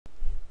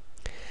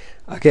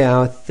Okay,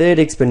 our third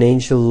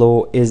exponential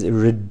law is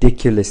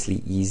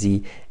ridiculously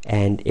easy,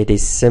 and it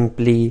is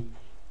simply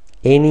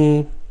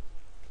any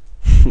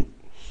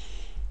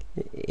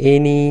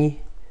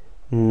any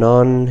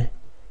non-zero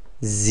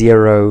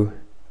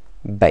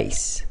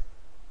base.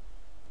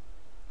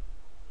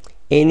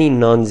 Any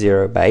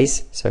non-zero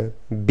base, so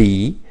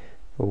b,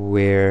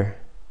 where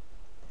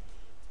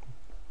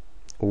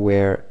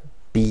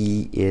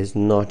b is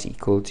not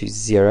equal to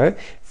 0,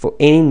 for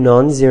any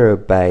non-zero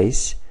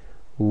base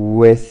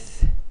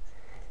with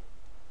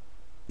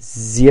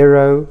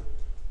 0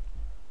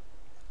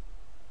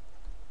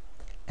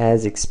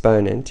 as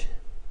exponent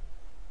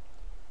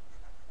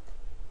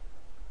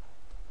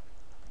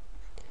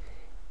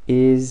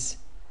is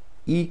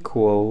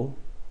equal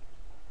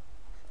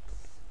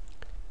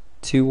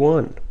to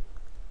 1.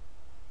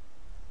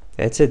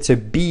 That's it. So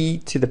b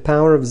to the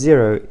power of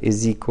 0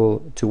 is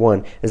equal to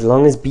 1. As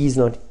long as b is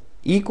not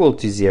equal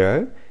to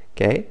 0,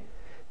 okay,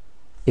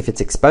 if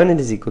its exponent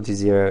is equal to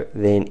 0,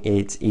 then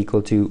it's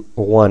equal to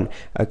 1.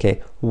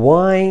 Okay,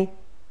 why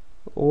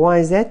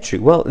is that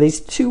true? Well, there's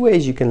two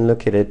ways you can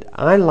look at it.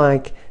 I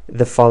like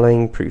the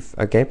following proof.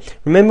 Okay,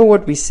 remember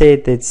what we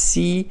said, that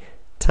c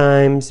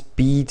times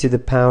b to the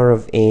power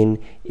of n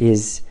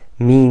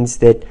means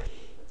that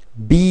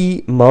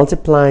b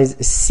multiplies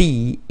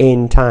c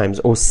n times,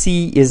 or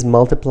c is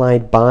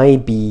multiplied by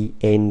b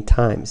n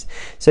times.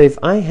 So if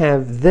I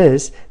have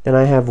this, then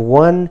I have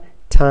 1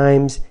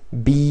 times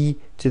b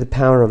to the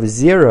power of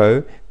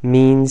 0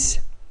 means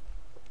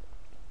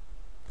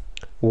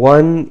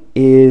 1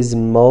 is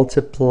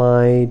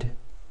multiplied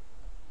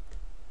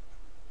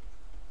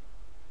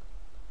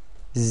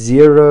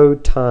 0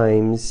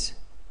 times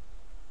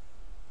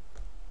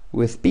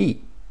with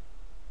b.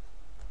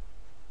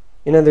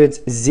 In other words,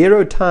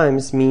 0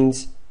 times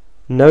means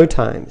no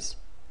times.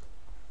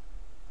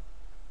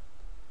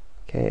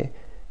 Okay,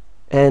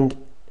 and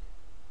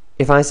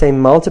if I say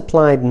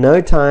multiplied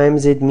no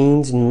times, it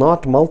means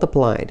not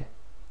multiplied,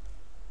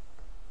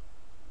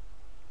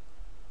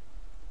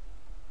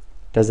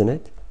 doesn't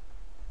it?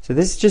 So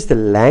this is just a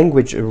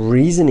language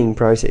reasoning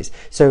process.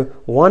 So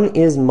 1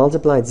 is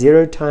multiplied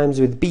 0 times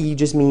with b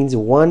just means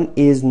 1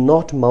 is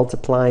not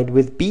multiplied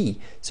with b.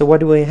 So what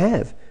do we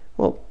have?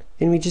 Well,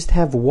 then we just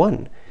have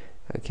 1.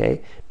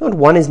 Okay, not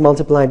 1 is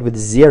multiplied with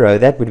 0,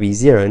 that would be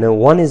 0. No,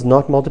 1 is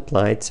not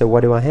multiplied, so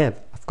what do I have?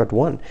 I've got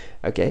 1.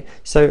 Okay,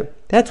 so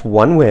that's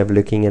one way of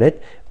looking at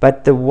it,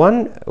 but the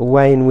one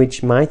way in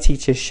which my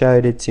teacher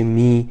showed it to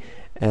me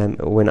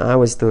when I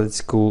was still at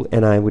school,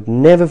 and I would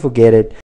never forget it,